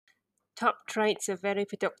top traits of very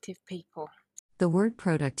productive people? The word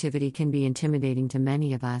productivity can be intimidating to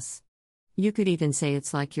many of us. You could even say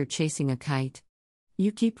it's like you're chasing a kite.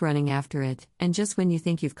 You keep running after it, and just when you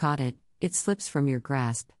think you've caught it, it slips from your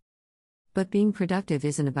grasp. But being productive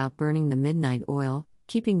isn't about burning the midnight oil,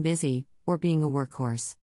 keeping busy, or being a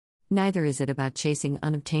workhorse. Neither is it about chasing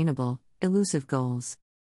unobtainable, elusive goals.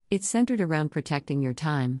 It's centered around protecting your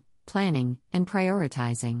time, planning, and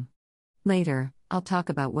prioritizing. Later, I'll talk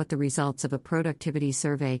about what the results of a productivity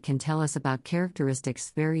survey can tell us about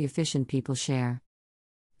characteristics very efficient people share.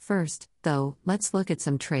 First, though, let's look at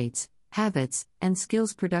some traits, habits, and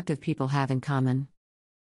skills productive people have in common.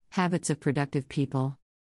 Habits of productive people.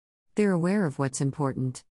 They're aware of what's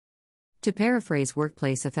important. To paraphrase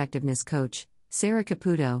workplace effectiveness coach Sarah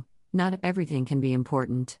Caputo, not everything can be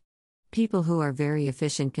important. People who are very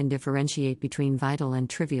efficient can differentiate between vital and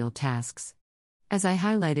trivial tasks. As I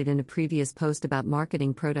highlighted in a previous post about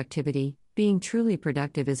marketing productivity, being truly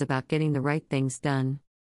productive is about getting the right things done.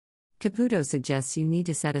 Caputo suggests you need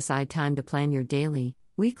to set aside time to plan your daily,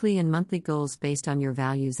 weekly, and monthly goals based on your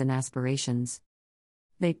values and aspirations.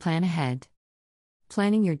 They plan ahead.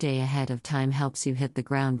 Planning your day ahead of time helps you hit the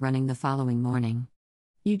ground running the following morning.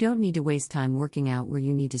 You don't need to waste time working out where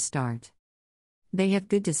you need to start. They have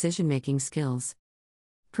good decision-making skills.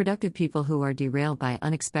 Productive people who are derailed by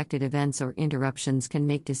unexpected events or interruptions can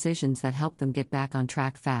make decisions that help them get back on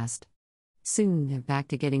track fast. Soon, they're back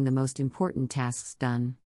to getting the most important tasks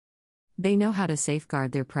done. They know how to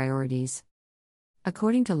safeguard their priorities.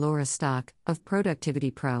 According to Laura Stock, of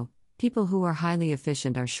Productivity Pro, people who are highly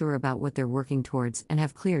efficient are sure about what they're working towards and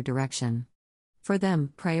have clear direction. For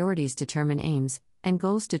them, priorities determine aims, and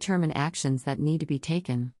goals determine actions that need to be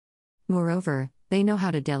taken. Moreover, they know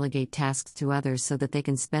how to delegate tasks to others so that they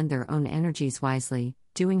can spend their own energies wisely,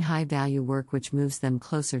 doing high-value work which moves them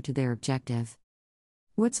closer to their objective.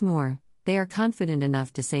 What's more, they are confident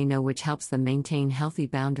enough to say no, which helps them maintain healthy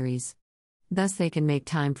boundaries. Thus, they can make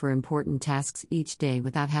time for important tasks each day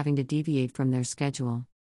without having to deviate from their schedule.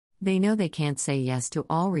 They know they can't say yes to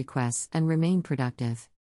all requests and remain productive.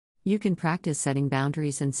 You can practice setting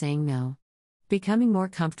boundaries and saying no. Becoming more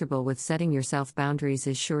comfortable with setting yourself boundaries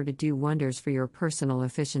is sure to do wonders for your personal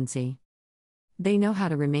efficiency. They know how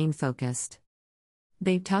to remain focused.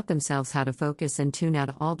 They've taught themselves how to focus and tune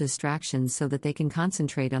out all distractions so that they can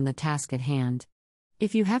concentrate on the task at hand.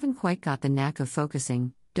 If you haven't quite got the knack of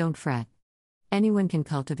focusing, don't fret. Anyone can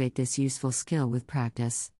cultivate this useful skill with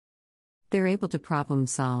practice. They're able to problem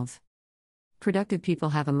solve. Productive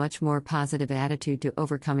people have a much more positive attitude to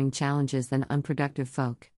overcoming challenges than unproductive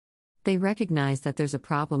folk. They recognize that there's a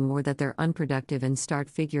problem or that they're unproductive and start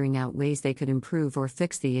figuring out ways they could improve or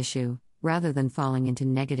fix the issue, rather than falling into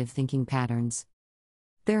negative thinking patterns.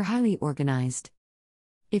 They're highly organized.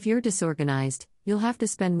 If you're disorganized, you'll have to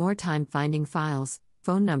spend more time finding files,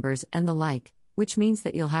 phone numbers, and the like, which means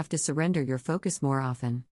that you'll have to surrender your focus more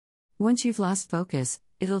often. Once you've lost focus,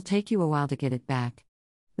 it'll take you a while to get it back.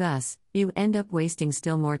 Thus, you end up wasting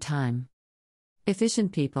still more time.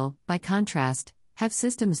 Efficient people, by contrast, have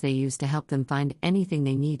systems they use to help them find anything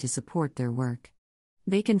they need to support their work.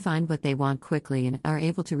 They can find what they want quickly and are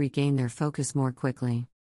able to regain their focus more quickly.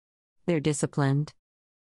 They're disciplined.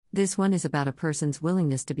 This one is about a person's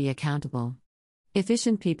willingness to be accountable.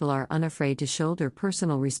 Efficient people are unafraid to shoulder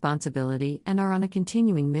personal responsibility and are on a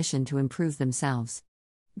continuing mission to improve themselves.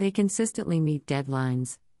 They consistently meet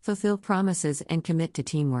deadlines, fulfill promises, and commit to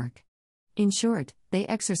teamwork. In short, they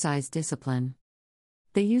exercise discipline.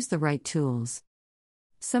 They use the right tools.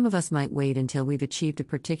 Some of us might wait until we've achieved a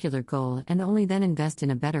particular goal and only then invest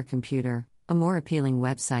in a better computer, a more appealing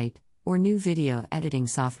website, or new video editing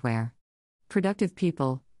software. Productive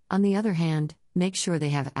people, on the other hand, make sure they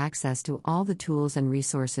have access to all the tools and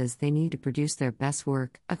resources they need to produce their best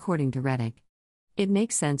work, according to Reddick. It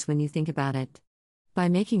makes sense when you think about it. By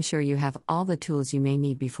making sure you have all the tools you may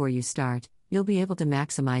need before you start, you'll be able to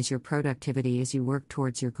maximize your productivity as you work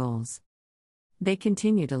towards your goals. They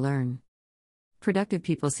continue to learn. Productive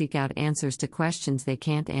people seek out answers to questions they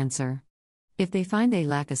can't answer. If they find they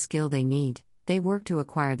lack a skill they need, they work to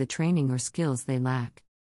acquire the training or skills they lack.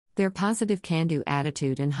 Their positive can-do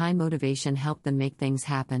attitude and high motivation help them make things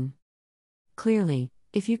happen. Clearly,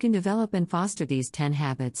 if you can develop and foster these 10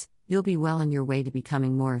 habits, you'll be well on your way to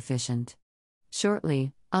becoming more efficient.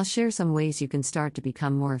 Shortly, I'll share some ways you can start to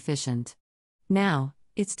become more efficient. Now,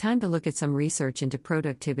 it's time to look at some research into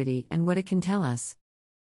productivity and what it can tell us.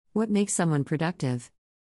 What makes someone productive?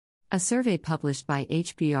 A survey published by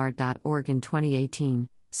HBR.org in 2018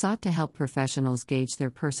 sought to help professionals gauge their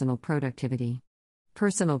personal productivity.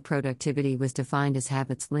 Personal productivity was defined as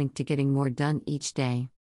habits linked to getting more done each day.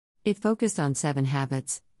 It focused on 7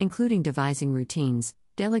 habits, including devising routines,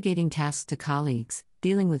 delegating tasks to colleagues,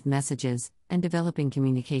 dealing with messages, and developing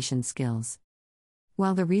communication skills.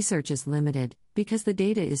 While the research is limited, because the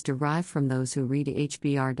data is derived from those who read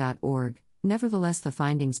HBR.org, nevertheless the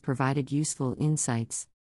findings provided useful insights.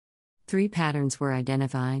 3 patterns were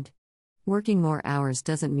identified. Working more hours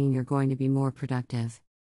doesn't mean you're going to be more productive.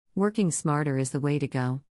 Working smarter is the way to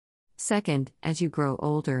go. Second, as you grow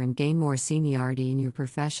older and gain more seniority in your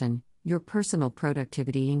profession, your personal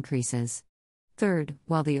productivity increases. Third,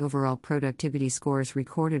 while the overall productivity scores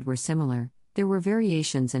recorded were similar, there were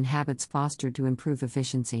variations in habits fostered to improve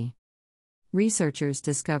efficiency. Researchers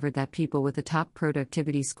discovered that people with the top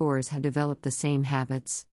productivity scores had developed the same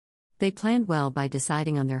habits. They planned well by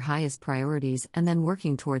deciding on their highest priorities and then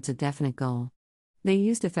working towards a definite goal. They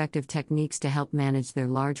used effective techniques to help manage their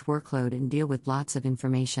large workload and deal with lots of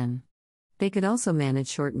information. They could also manage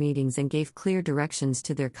short meetings and gave clear directions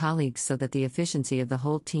to their colleagues so that the efficiency of the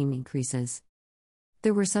whole team increases.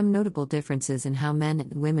 There were some notable differences in how men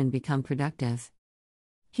and women become productive.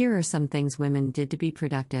 Here are some things women did to be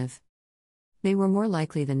productive. They were more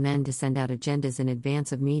likely than men to send out agendas in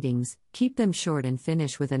advance of meetings, keep them short, and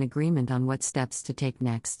finish with an agreement on what steps to take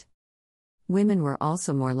next. Women were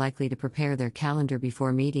also more likely to prepare their calendar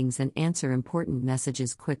before meetings and answer important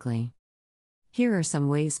messages quickly. Here are some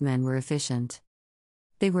ways men were efficient.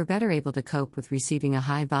 They were better able to cope with receiving a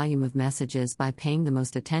high volume of messages by paying the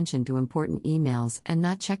most attention to important emails and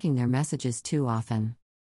not checking their messages too often.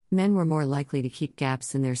 Men were more likely to keep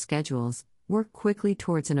gaps in their schedules, work quickly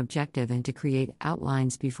towards an objective, and to create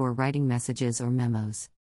outlines before writing messages or memos.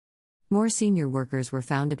 More senior workers were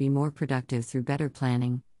found to be more productive through better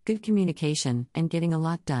planning, good communication, and getting a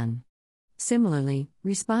lot done. Similarly,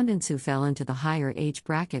 respondents who fell into the higher age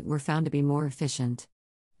bracket were found to be more efficient.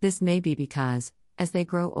 This may be because, as they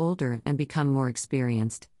grow older and become more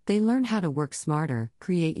experienced, they learn how to work smarter,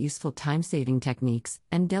 create useful time-saving techniques,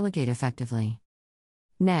 and delegate effectively.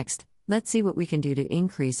 Next, let's see what we can do to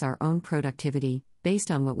increase our own productivity, based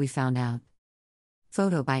on what we found out.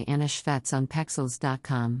 Photo by Anna Shvets on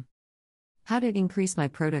Pexels.com. How to increase my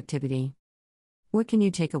productivity? What can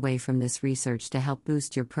you take away from this research to help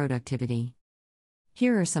boost your productivity?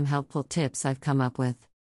 Here are some helpful tips I've come up with.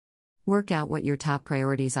 Work out what your top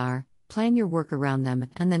priorities are, plan your work around them,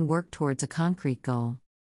 and then work towards a concrete goal.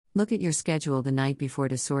 Look at your schedule the night before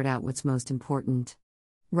to sort out what's most important.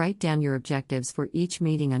 Write down your objectives for each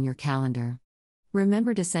meeting on your calendar.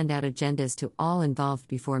 Remember to send out agendas to all involved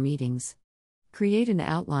before meetings. Create an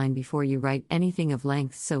outline before you write anything of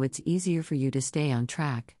length so it's easier for you to stay on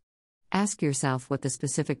track. Ask yourself what the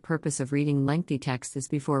specific purpose of reading lengthy texts is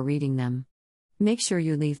before reading them. Make sure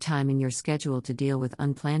you leave time in your schedule to deal with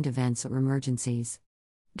unplanned events or emergencies.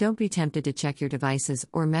 Don't be tempted to check your devices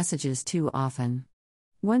or messages too often.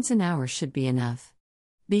 Once an hour should be enough.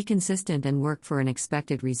 Be consistent and work for an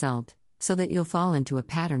expected result, so that you'll fall into a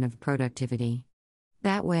pattern of productivity.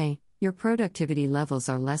 That way, your productivity levels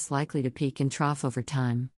are less likely to peak and trough over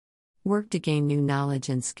time. Work to gain new knowledge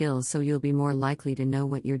and skills so you'll be more likely to know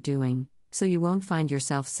what you're doing, so you won't find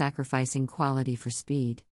yourself sacrificing quality for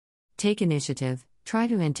speed. Take initiative, try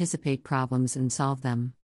to anticipate problems and solve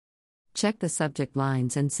them. Check the subject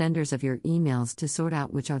lines and senders of your emails to sort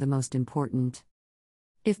out which are the most important.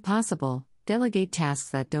 If possible, delegate tasks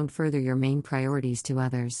that don't further your main priorities to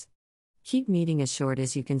others. Keep meeting as short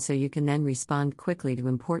as you can so you can then respond quickly to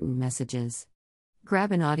important messages.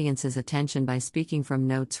 Grab an audience's attention by speaking from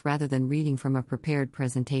notes rather than reading from a prepared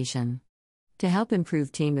presentation. To help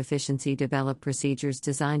improve team efficiency, develop procedures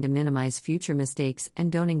designed to minimize future mistakes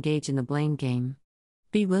and don't engage in the blame game.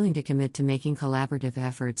 Be willing to commit to making collaborative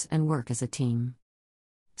efforts and work as a team.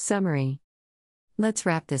 Summary. Let's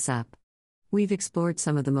wrap this up. We've explored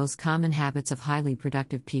some of the most common habits of highly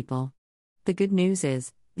productive people. The good news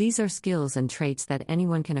is, these are skills and traits that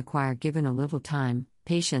anyone can acquire given a little time,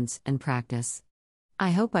 patience, and practice.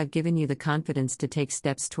 I hope I've given you the confidence to take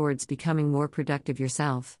steps towards becoming more productive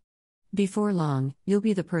yourself. Before long, you'll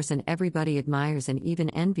be the person everybody admires and even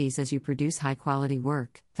envies as you produce high-quality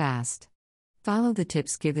work, fast. Follow the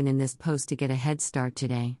tips given in this post to get a head start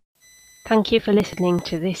today. Thank you for listening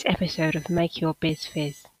to this episode of Make Your Biz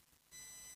Fizz.